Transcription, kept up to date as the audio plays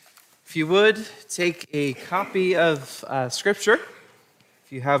If you would, take a copy of Scripture,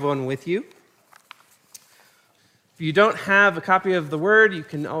 if you have one with you. If you don't have a copy of the Word, you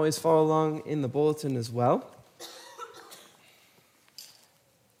can always follow along in the bulletin as well.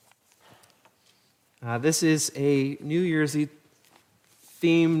 This is a New Year's Eve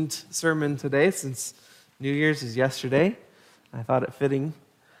themed sermon today, since New Year's is yesterday. I thought it fitting.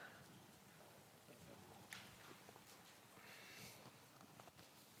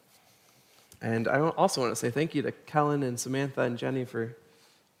 And I also want to say thank you to Kellen and Samantha and Jenny for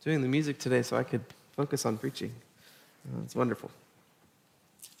doing the music today so I could focus on preaching. It's wonderful.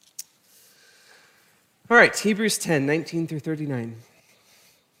 All right, Hebrews 10, 19 through 39.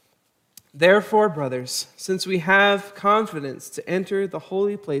 Therefore, brothers, since we have confidence to enter the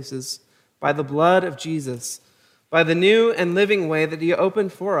holy places by the blood of Jesus, by the new and living way that he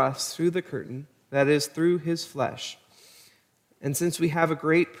opened for us through the curtain, that is, through his flesh, and since we have a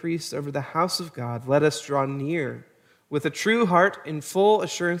great priest over the house of God, let us draw near with a true heart in full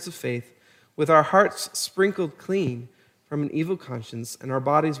assurance of faith, with our hearts sprinkled clean from an evil conscience and our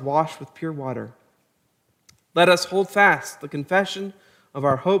bodies washed with pure water. Let us hold fast the confession of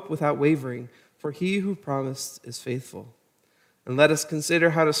our hope without wavering, for he who promised is faithful. And let us consider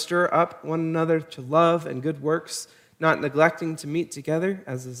how to stir up one another to love and good works, not neglecting to meet together,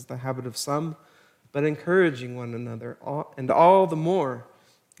 as is the habit of some, but encouraging one another, and all the more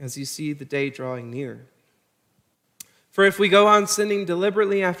as you see the day drawing near. For if we go on sinning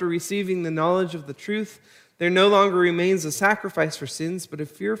deliberately after receiving the knowledge of the truth, there no longer remains a sacrifice for sins, but a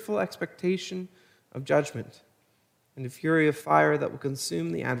fearful expectation of judgment, and a fury of fire that will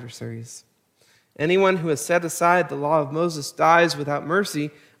consume the adversaries. Anyone who has set aside the law of Moses dies without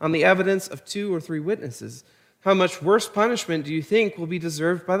mercy on the evidence of 2 or 3 witnesses. How much worse punishment do you think will be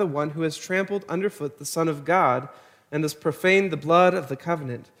deserved by the one who has trampled underfoot the Son of God and has profaned the blood of the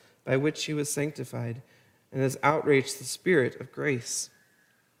covenant by which he was sanctified and has outraged the Spirit of grace?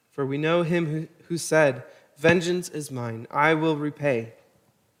 For we know him who said, "Vengeance is mine, I will repay."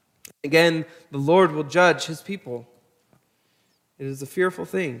 Again, the Lord will judge his people. It is a fearful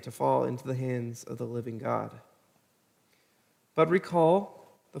thing to fall into the hands of the living God. But recall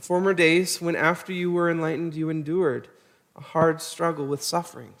the former days when after you were enlightened you endured a hard struggle with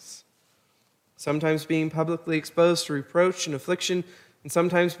sufferings, sometimes being publicly exposed to reproach and affliction, and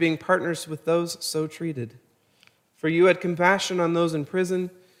sometimes being partners with those so treated. For you had compassion on those in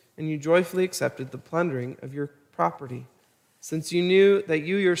prison, and you joyfully accepted the plundering of your property, since you knew that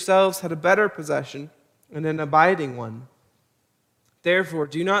you yourselves had a better possession and an abiding one. Therefore,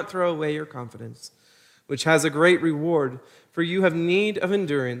 do not throw away your confidence, which has a great reward, for you have need of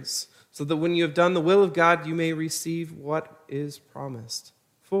endurance, so that when you have done the will of God, you may receive what is promised.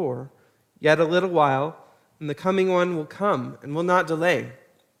 For yet a little while, and the coming one will come and will not delay.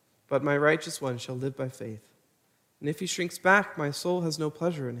 But my righteous one shall live by faith. And if he shrinks back, my soul has no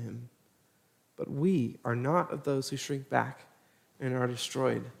pleasure in him. But we are not of those who shrink back and are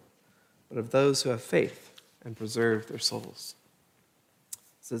destroyed, but of those who have faith and preserve their souls.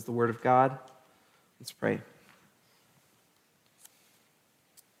 This is the word of God. Let's pray.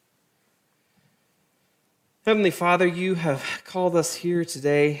 Heavenly Father, you have called us here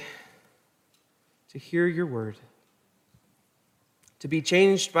today to hear your word, to be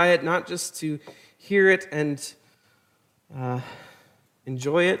changed by it, not just to hear it and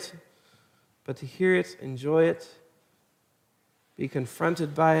enjoy it, but to hear it, enjoy it, be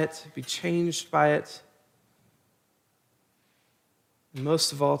confronted by it, be changed by it, and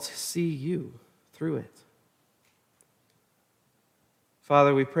most of all, to see you through it.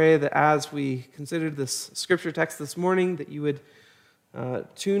 Father, we pray that as we consider this scripture text this morning, that you would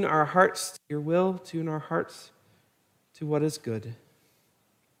tune our hearts to your will, tune our hearts to what is good,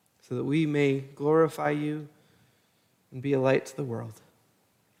 so that we may glorify you and be a light to the world.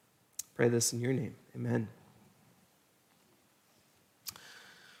 Pray this in your name. Amen.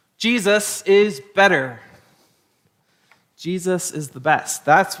 Jesus is better. Jesus is the best.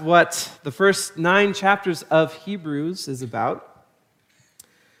 That's what the first 9 chapters of Hebrews is about.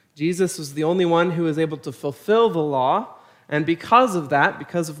 Jesus was the only one who was able to fulfill the law, and because of that,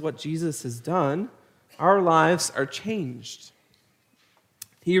 because of what Jesus has done, our lives are changed.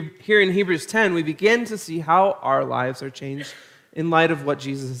 Here in Hebrews 10, we begin to see how our lives are changed in light of what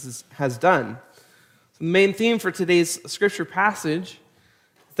Jesus has done. So the main theme for today's scripture passage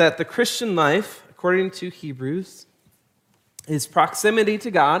is that the Christian life, according to Hebrews, is proximity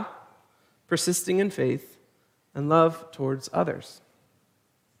to God, persisting in faith, and love towards others.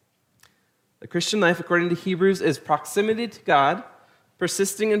 The Christian life, according to Hebrews, is proximity to God,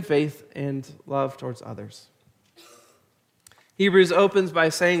 persisting in faith, and love towards others. Hebrews opens by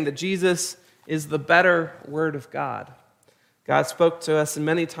saying that Jesus is the better Word of God. God spoke to us in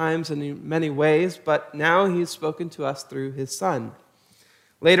many times and in many ways, but now he's spoken to us through his Son.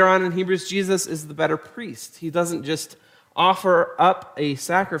 Later on in Hebrews, Jesus is the better priest. He doesn't just offer up a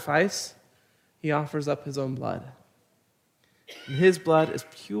sacrifice, he offers up his own blood. And his blood is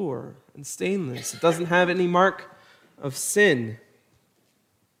pure and stainless. It doesn't have any mark of sin.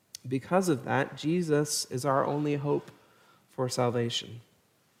 Because of that, Jesus is our only hope for salvation.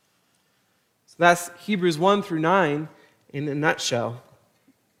 So that's Hebrews 1 through 9 in a nutshell.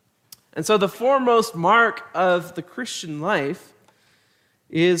 And so the foremost mark of the Christian life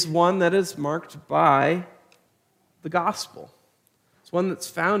is one that is marked by the gospel. It's one that's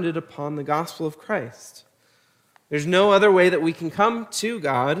founded upon the gospel of Christ. There's no other way that we can come to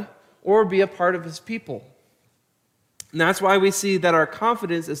God or be a part of his people. And that's why we see that our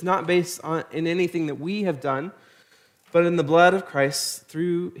confidence is not based in anything that we have done, but in the blood of Christ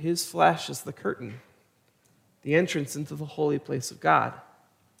through his flesh as the curtain, the entrance into the holy place of God.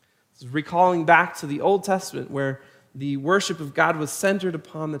 This is recalling back to the Old Testament where the worship of God was centered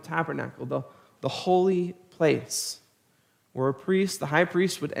upon the tabernacle, the holy place, where a priest, the high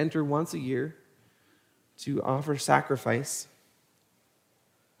priest, would enter once a year to offer sacrifice.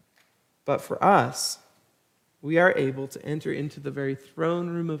 But for us, we are able to enter into the very throne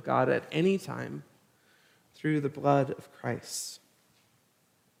room of God at any time through the blood of Christ.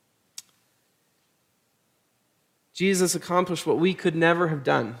 Jesus accomplished what we could never have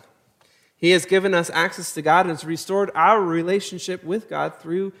done. He has given us access to God and has restored our relationship with God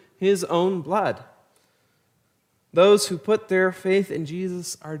through his own blood. Those who put their faith in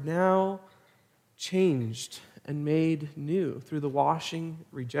Jesus are now changed and made new through the washing,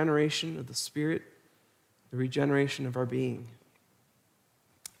 regeneration of the Spirit, the regeneration of our being.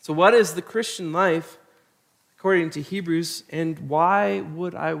 So what is the Christian life according to Hebrews, and why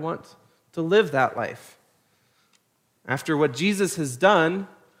would I want to live that life? After what Jesus has done,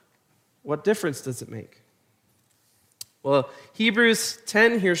 what difference does it make? Well, Hebrews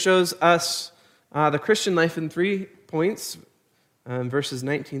 10 here shows us the Christian life in 3 points, verses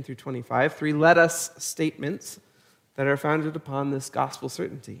 19 through 25, 3 let us statements that are founded upon this gospel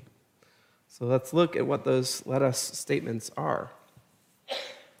certainty. So let's look at what those let us statements are.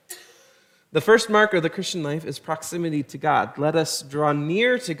 The first mark of the Christian life is proximity to God. Let us draw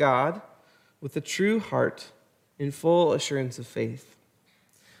near to God with a true heart in full assurance of faith.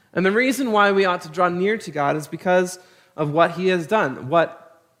 And the reason why we ought to draw near to God is because of what he has done,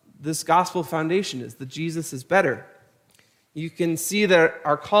 what this gospel foundation is, that Jesus is better. You can see that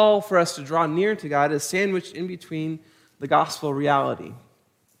our call for us to draw near to God is sandwiched in between the gospel reality.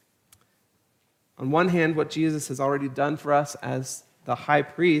 On one hand, what Jesus has already done for us as the high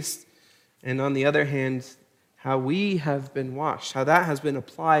priest, and on the other hand, how we have been washed, how that has been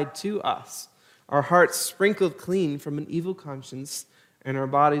applied to us. Our hearts sprinkled clean from an evil conscience, and our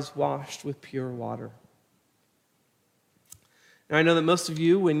bodies washed with pure water. Now, I know that most of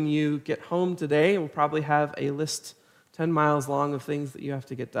you, when you get home today, will probably have a list 10 miles long of things that you have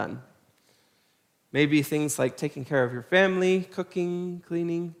to get done. Maybe things like taking care of your family, cooking,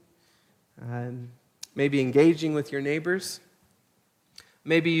 cleaning, maybe engaging with your neighbors.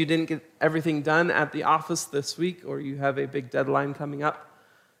 Maybe you didn't get everything done at the office this week, or you have a big deadline coming up,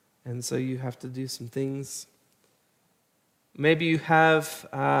 and so you have to do some things. Maybe you have,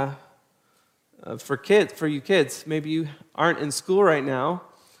 for you kids, maybe you aren't in school right now,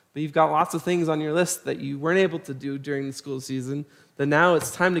 but you've got lots of things on your list that you weren't able to do during the school season, that now it's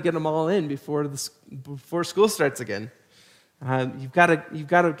time to get them all in before school starts again. You've got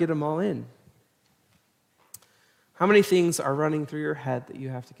to get them all in. How many things are running through your head that you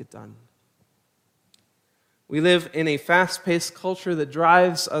have to get done? We live in a fast-paced culture that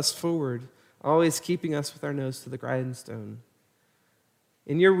drives us forward, always keeping us with our nose to the grindstone.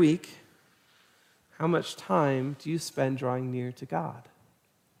 In your week, how much time do you spend drawing near to God?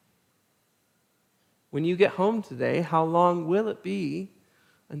 When you get home today, how long will it be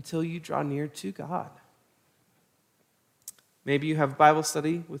until you draw near to God? Maybe you have Bible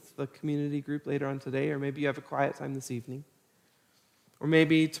study with the community group later on today, or maybe you have a quiet time this evening. Or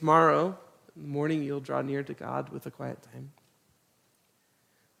maybe tomorrow in the morning you'll draw near to God with a quiet time.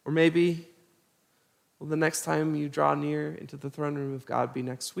 Or maybe the next time you draw near into the throne room of God be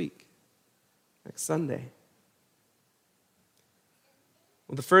next week, next Sunday.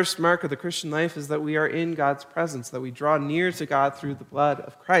 Well, the first mark of the Christian life is that we are in God's presence, that we draw near to God through the blood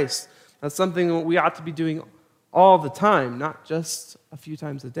of Christ. That's something that we ought to be doing all the time, not just a few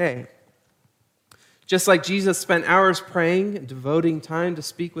times a day. Just like Jesus spent hours praying and devoting time to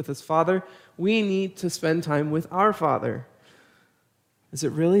speak with his Father, we need to spend time with our Father. Is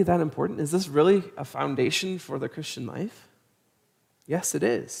it really that important? Is this really a foundation for the Christian life? Yes, it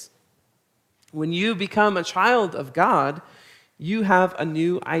is. When you become a child of God, you have a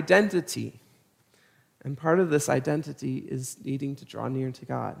new identity. And part of this identity is needing to draw near to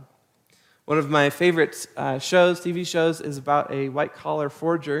God. One of my favorite TV shows, is about a white-collar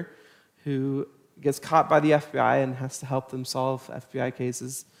forger who gets caught by the FBI and has to help them solve FBI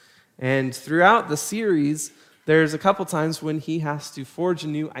cases. And throughout the series, there's a couple times when he has to forge a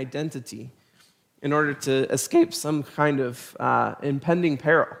new identity in order to escape some kind of impending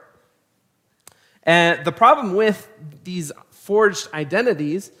peril. And the problem with these forged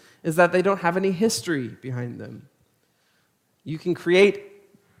identities is that they don't have any history behind them. You can create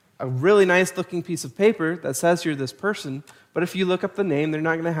a really nice-looking piece of paper that says you're this person, but if you look up the name, they're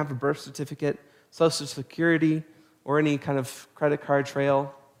not going to have a birth certificate, Social Security, or any kind of credit card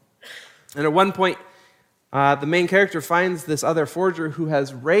trail. And at one point, the main character finds this other forger who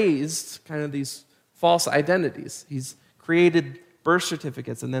has raised kind of these false identities. He's created birth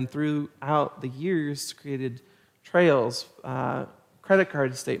certificates, and then throughout the years created trails, credit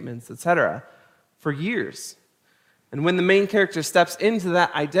card statements, etc., for years. And when the main character steps into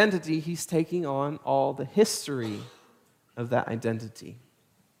that identity, he's taking on all the history of that identity.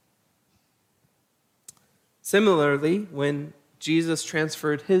 Similarly, when Jesus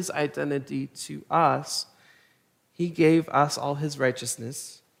transferred his identity to us, he gave us all his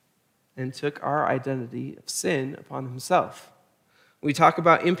righteousness and took our identity of sin upon himself. We talk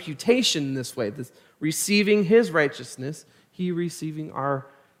about imputation in this way, this receiving his righteousness, he receiving our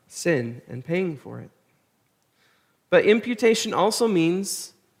sin and paying for it. But imputation also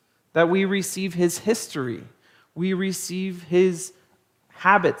means that we receive his history. We receive his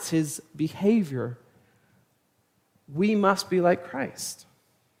habits, his behavior. We must be like Christ.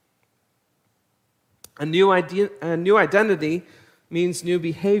 A new identity means new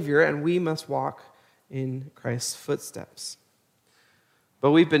behavior, and we must walk in Christ's footsteps.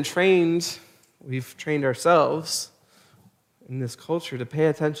 But we've trained ourselves in this culture to pay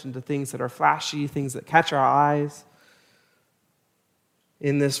attention to things that are flashy, things that catch our eyes.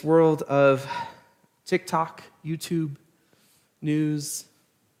 In this world of TikTok, YouTube, news,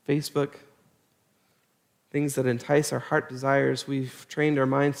 Facebook, things that entice our heart desires, we've trained our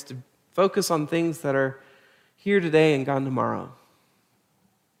minds to focus on things that are here today and gone tomorrow.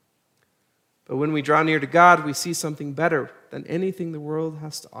 But when we draw near to God, we see something better than anything the world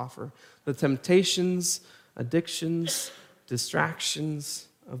has to offer. The temptations, addictions, distractions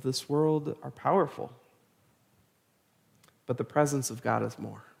of this world are powerful. But the presence of God is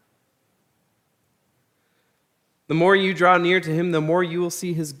more. The more you draw near to him, the more you will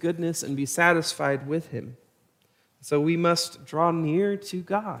see his goodness and be satisfied with him. So we must draw near to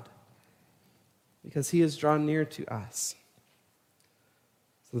God because he is drawn near to us.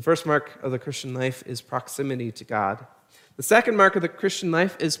 So the first mark of the Christian life is proximity to God. The second mark of the Christian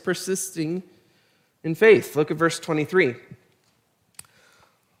life is persisting in faith. Look at verse 23.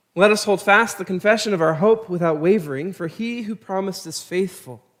 Let us hold fast the confession of our hope without wavering, for he who promised is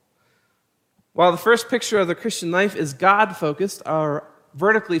faithful. While the first picture of the Christian life is God-focused, or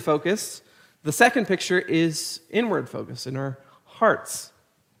vertically focused, the second picture is inward-focused in our hearts.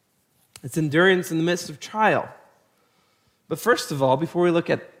 It's endurance in the midst of trial. But first of all, before we look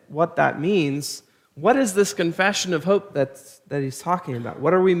at what that means, what is this confession of hope that he's talking about?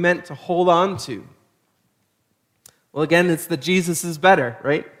 What are we meant to hold on to? Well, again, it's that Jesus is better,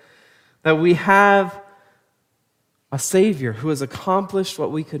 right? That we have a Savior who has accomplished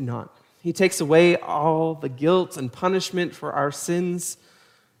what we could not. He takes away all the guilt and punishment for our sins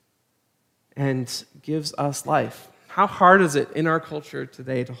and gives us life. How hard is it in our culture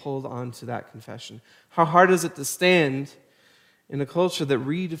today to hold on to that confession? How hard is it to stand in a culture that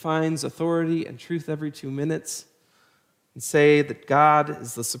redefines authority and truth every 2 minutes and say that God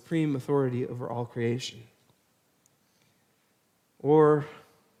is the supreme authority over all creation? Or,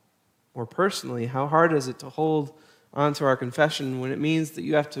 more personally, how hard is it to hold on to our confession when it means that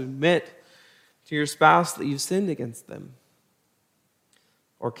you have to admit to your spouse that you've sinned against them?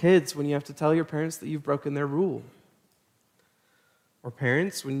 Or kids, when you have to tell your parents that you've broken their rule? Or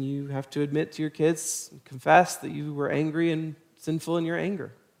parents, when you have to admit to your kids and confess that you were angry and sinful in your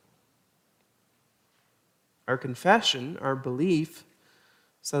anger? Our confession, our belief,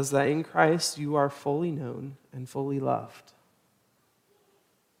 says that in Christ you are fully known and fully loved.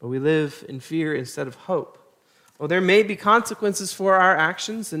 But we live in fear instead of hope. Well, there may be consequences for our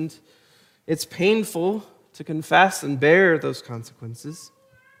actions, and it's painful to confess and bear those consequences.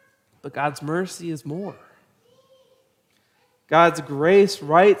 But God's mercy is more. God's grace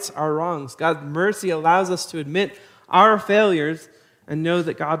rights our wrongs. God's mercy allows us to admit our failures and know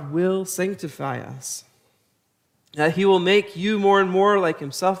that God will sanctify us. That he will make you more and more like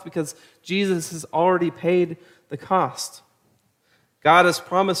himself because Jesus has already paid the cost. God has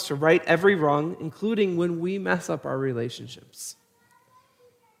promised to right every wrong, including when we mess up our relationships.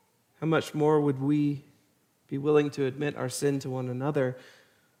 How much more would we be willing to admit our sin to one another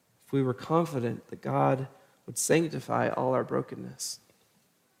if we were confident that God would sanctify all our brokenness?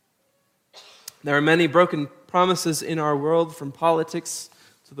 There are many broken promises in our world, from politics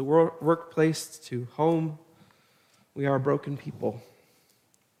to the workplace to home. We are broken people.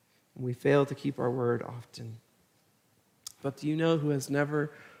 We fail to keep our word often. But do you know who has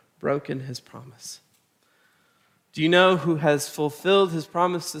never broken his promise? Do you know who has fulfilled his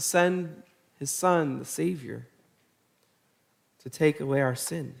promise to send his Son, the Savior, to take away our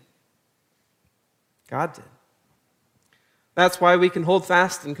sin? God did. That's why we can hold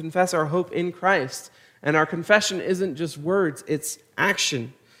fast and confess our hope in Christ. And our confession isn't just words, it's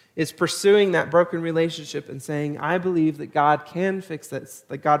action. It's pursuing that broken relationship and saying, I believe that God can fix this,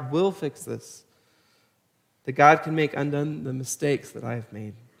 that God will fix this, that God can make undone the mistakes that I have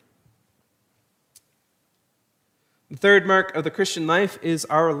made. The third mark of the Christian life is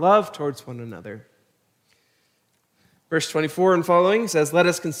our love towards one another. Verse 24 and following says, let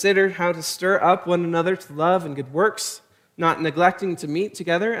us consider how to stir up one another to love and good works, not neglecting to meet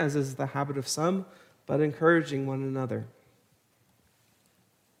together, as is the habit of some, but encouraging one another.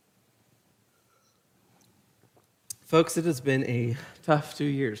 Folks, it has been a tough 2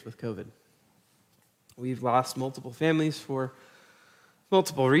 years with COVID. We've lost multiple families for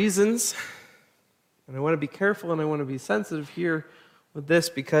multiple reasons. And I want to be careful and I want to be sensitive here with this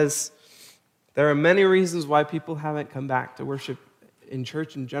because there are many reasons why people haven't come back to worship in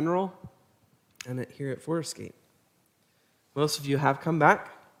church in general and here at Forest Gate. Most of you have come back,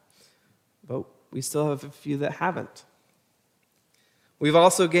 but we still have a few that haven't. We've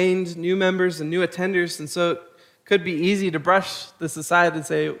also gained new members and new attenders, and so it could be easy to brush this aside and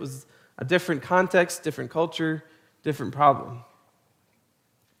say it was a different context, different culture, different problem.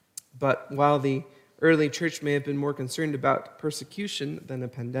 But while the early church may have been more concerned about persecution than a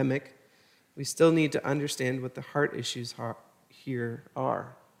pandemic, we still need to understand what the heart issues here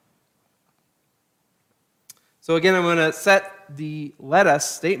are. So again, I'm going to set the let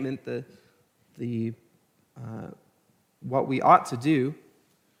us statement, what we ought to do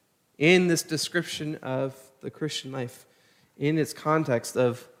in this description of the Christian life, in its context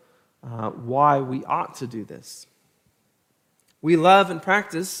of why we ought to do this. We love and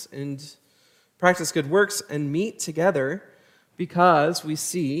practice good works and meet together because we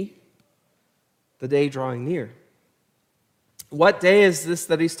see the day drawing near. What day is this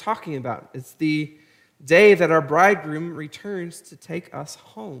that he's talking about? It's the day that our bridegroom returns to take us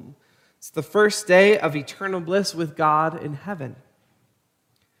home. It's the first day of eternal bliss with God in heaven.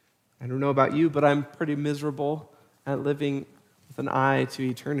 I don't know about you, but I'm pretty miserable at living with an eye to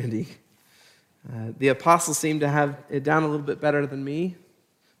eternity. The apostles seem to have it down a little bit better than me.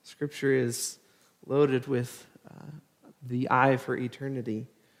 Scripture is loaded with the eye for eternity.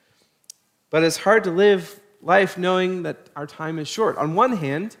 But it's hard to live life knowing that our time is short. On one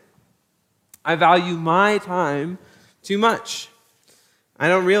hand, I value my time too much. I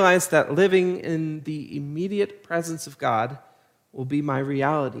don't realize that living in the immediate presence of God will be my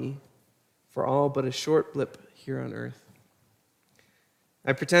reality for all but a short blip here on earth.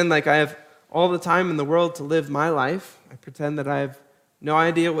 I pretend like I have all the time in the world to live my life. I pretend that I have no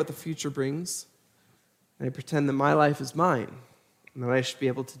idea what the future brings. And I pretend that my life is mine and that I should be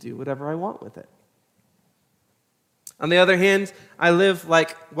able to do whatever I want with it. On the other hand, I live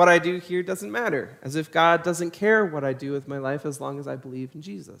like what I do here doesn't matter, as if God doesn't care what I do with my life as long as I believe in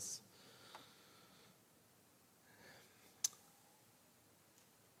Jesus.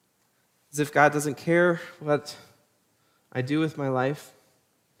 As if God doesn't care what I do with my life,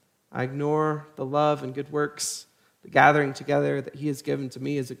 I ignore the love and good works, the gathering together that He has given to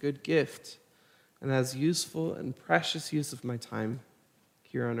me as a good gift and as useful and precious use of my time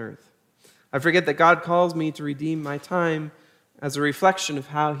here on earth. I forget that God calls me to redeem my time as a reflection of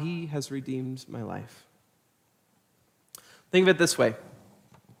how He has redeemed my life. Think of it this way.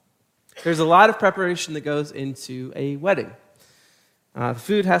 There's a lot of preparation that goes into a wedding. The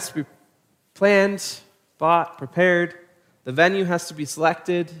food has to be planned, bought, prepared. The venue has to be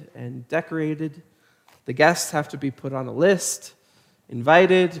selected and decorated. The guests have to be put on a list,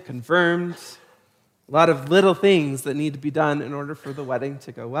 invited, confirmed. A lot of little things that need to be done in order for the wedding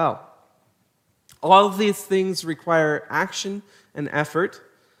to go well. All of these things require action and effort,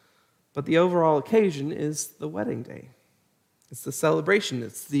 but the overall occasion is the wedding day. It's the celebration.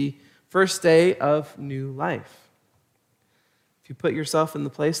 It's the first day of new life. If you put yourself in the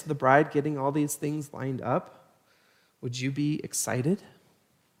place of the bride getting all these things lined up, would you be excited?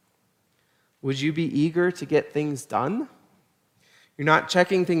 Would you be eager to get things done? You're not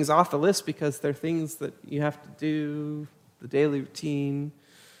checking things off the list because they're things that you have to do, the daily routine.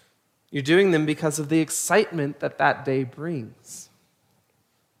 You're doing them because of the excitement that that day brings.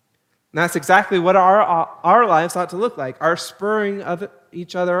 And that's exactly what our lives ought to look like. Our spurring of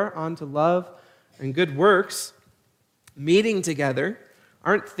each other on to love and good works, meeting together,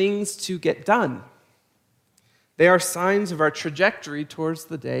 aren't things to get done. They are signs of our trajectory towards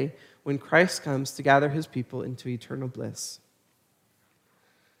the day when Christ comes to gather his people into eternal bliss.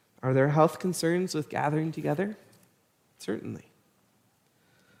 Are there health concerns with gathering together? Certainly.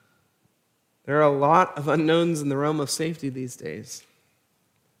 There are a lot of unknowns in the realm of safety these days,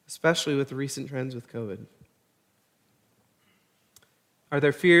 especially with the recent trends with COVID. Are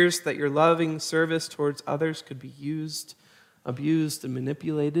there fears that your loving service towards others could be used, abused, and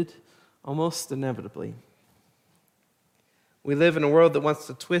manipulated almost inevitably? We live in a world that wants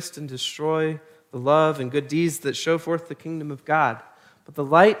to twist and destroy the love and good deeds that show forth the kingdom of God. But the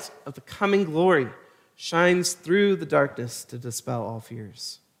light of the coming glory shines through the darkness to dispel all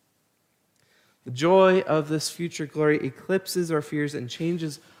fears. The joy of this future glory eclipses our fears and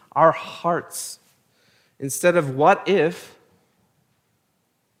changes our hearts. Instead of what if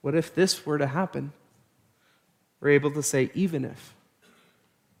this were to happen, we're able to say even if.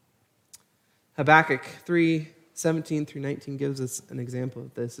 Habakkuk 3:17 through 19 gives us an example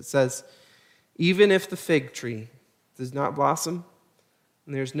of this. It says, even if the fig tree does not blossom,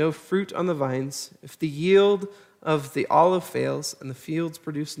 and there's no fruit on the vines, if the yield of the olive fails, and the fields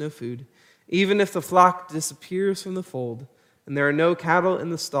produce no food, even if the flock disappears from the fold, and there are no cattle in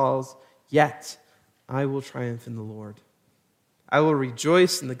the stalls, yet I will triumph in the Lord. I will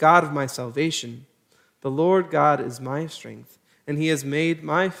rejoice in the God of my salvation. The Lord God is my strength, and he has made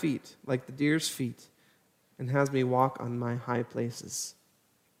my feet like the deer's feet, and has me walk on my high places.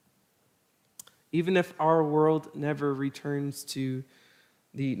 Even if our world never returns to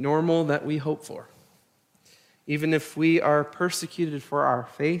the normal that we hope for, even if we are persecuted for our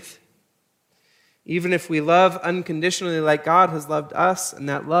faith, even if we love unconditionally like God has loved us, and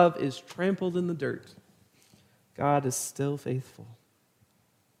that love is trampled in the dirt, God is still faithful.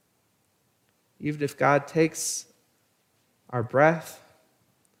 Even if God takes our breath,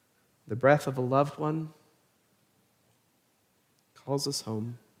 the breath of a loved one, calls us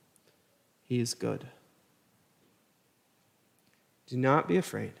home, he is good. Do not be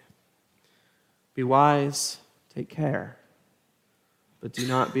afraid. Be wise, take care, but do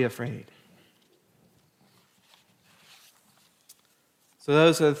not be afraid. So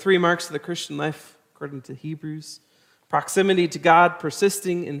those are the three marks of the Christian life, according to Hebrews: proximity to God,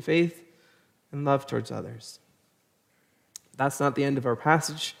 persisting in faith, and love towards others. That's not the end of our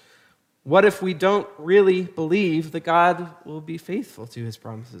passage. What if we don't really believe that God will be faithful to his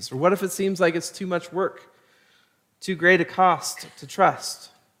promises? Or what if it seems like it's too much work, too great a cost to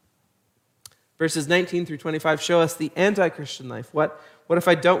trust? Verses 19 through 25 show us the anti-Christian life. What if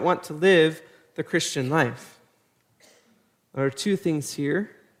I don't want to live the Christian life? There are two things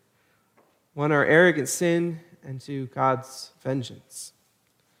here. One, our arrogant sin, and two, God's vengeance.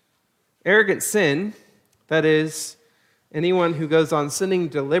 Arrogant sin, that is, anyone who goes on sinning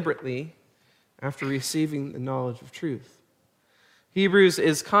deliberately after receiving the knowledge of truth. Hebrews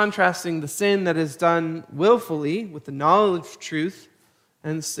is contrasting the sin that is done willfully with the knowledge of truth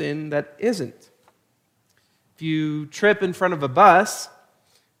and sin that isn't. If you trip in front of a bus,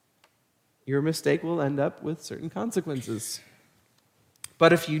 your mistake will end up with certain consequences.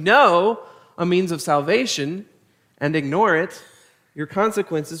 But if you know a means of salvation and ignore it, your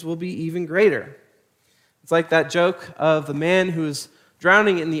consequences will be even greater. It's like that joke of the man who's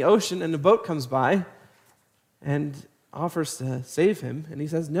drowning in the ocean and a boat comes by and offers to save him, and he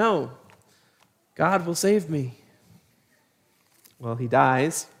says, "No, God will save me." Well, he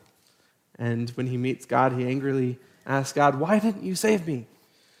dies, and when he meets God, he angrily asks God, "Why didn't you save me?"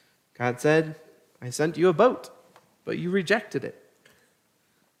 God said, "I sent you a boat, but you rejected it."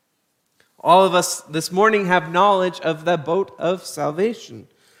 All of us this morning have knowledge of the boat of salvation.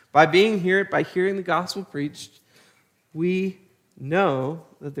 By being here, by hearing the gospel preached, we know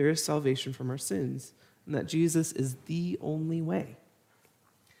that there is salvation from our sins and that Jesus is the only way.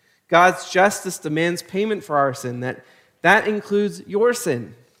 God's justice demands payment for our sin. That includes your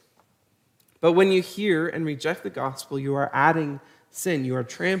sin. But when you hear and reject the gospel, you are adding sin. You are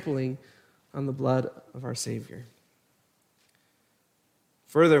trampling on the blood of our Savior.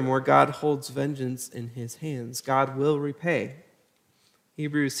 Furthermore, God holds vengeance in his hands. God will repay.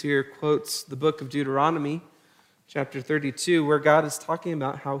 Hebrews here quotes the book of Deuteronomy, chapter 32, where God is talking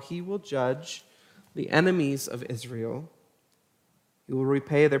about how he will judge the enemies of Israel. He will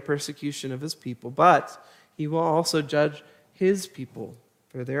repay their persecution of his people, but he will also judge his people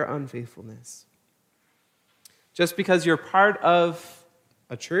for their unfaithfulness. Just because you're part of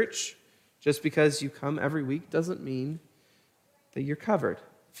a church, just because you come every week, doesn't mean that you're covered.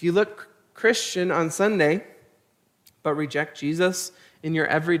 If you look Christian on Sunday, but reject Jesus in your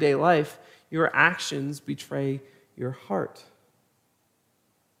everyday life, your actions betray your heart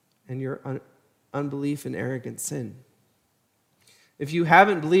and your unbelief and arrogant sin. If you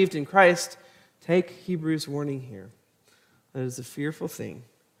haven't believed in Christ, take Hebrews' warning here. That it is a fearful thing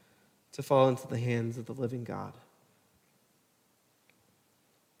to fall into the hands of the living God.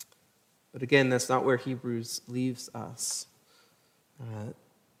 But again, that's not where Hebrews leaves us.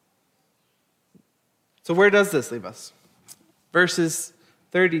 So where does this leave us? Verses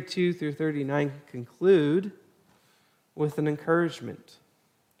 32 through 39 conclude with an encouragement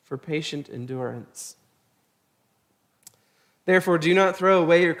for patient endurance. Therefore, do not throw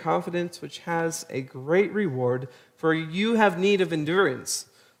away your confidence, which has a great reward, for you have need of endurance,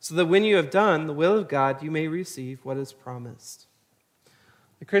 so that when you have done the will of God, you may receive what is promised.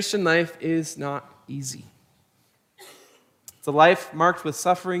 The Christian life is not easy. It's a life marked with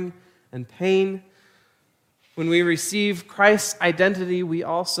suffering and pain. When we receive Christ's identity, we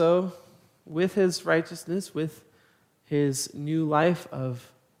also, with his righteousness, with his new life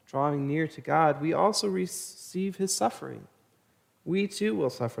of drawing near to God, we also receive his suffering. We too will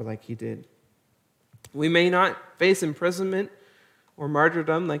suffer like he did. We may not face imprisonment or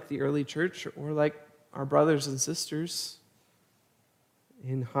martyrdom like the early church or like our brothers and sisters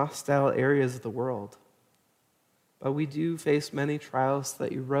in hostile areas of the world. But we do face many trials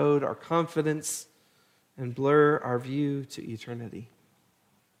that erode our confidence and blur our view to eternity.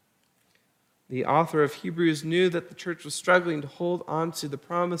 The author of Hebrews knew that the church was struggling to hold on to the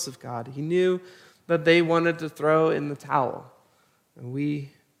promise of God. He knew that they wanted to throw in the towel. And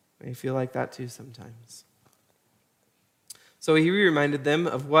we may feel like that too sometimes. So he reminded them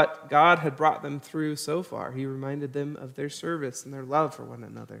of what God had brought them through so far. He reminded them of their service and their love for one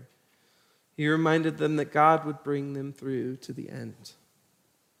another. He reminded them that God would bring them through to the end.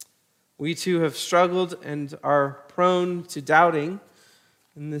 We too have struggled and are prone to doubting.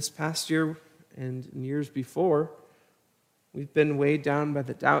 In this past year and in years before, we've been weighed down by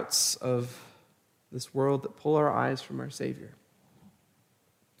the doubts of this world that pull our eyes from our Savior.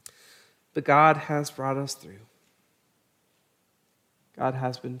 But God has brought us through. God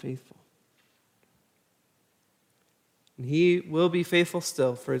has been faithful. And he will be faithful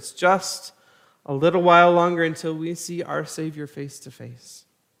still, for it's just a little while longer until we see our Savior face to face.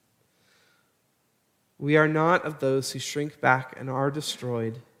 We are not of those who shrink back and are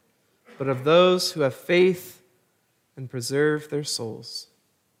destroyed, but of those who have faith and preserve their souls.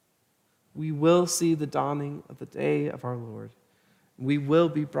 We will see the dawning of the day of our Lord. We will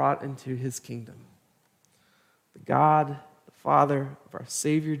be brought into his kingdom. The God, the Father of our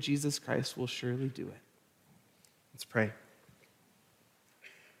Savior Jesus Christ will surely do it. Let's pray.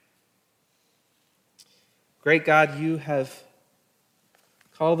 Great God, you have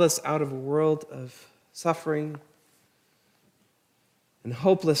called us out of a world of suffering and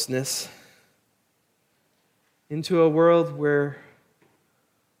hopelessness into a world where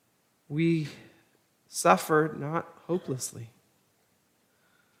we suffer not hopelessly,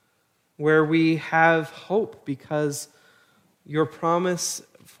 where we have hope because your promise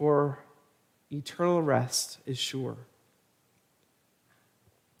for eternal rest is sure.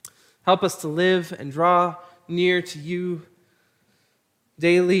 Help us to live and draw near to you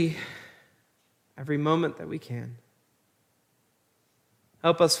daily, every moment that we can.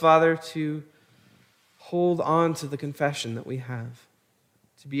 Help us, Father, to hold on to the confession that we have,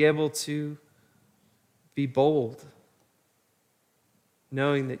 to be able to be bold,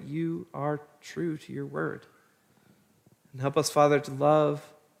 knowing that you are true to your word. And help us, Father, to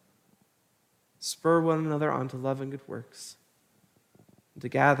love, spur one another on to love and good works, and to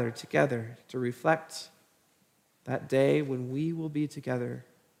gather together to reflect that day when we will be together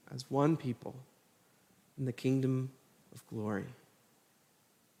as one people in the kingdom of glory.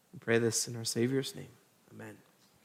 We pray this in our Savior's name. Amen.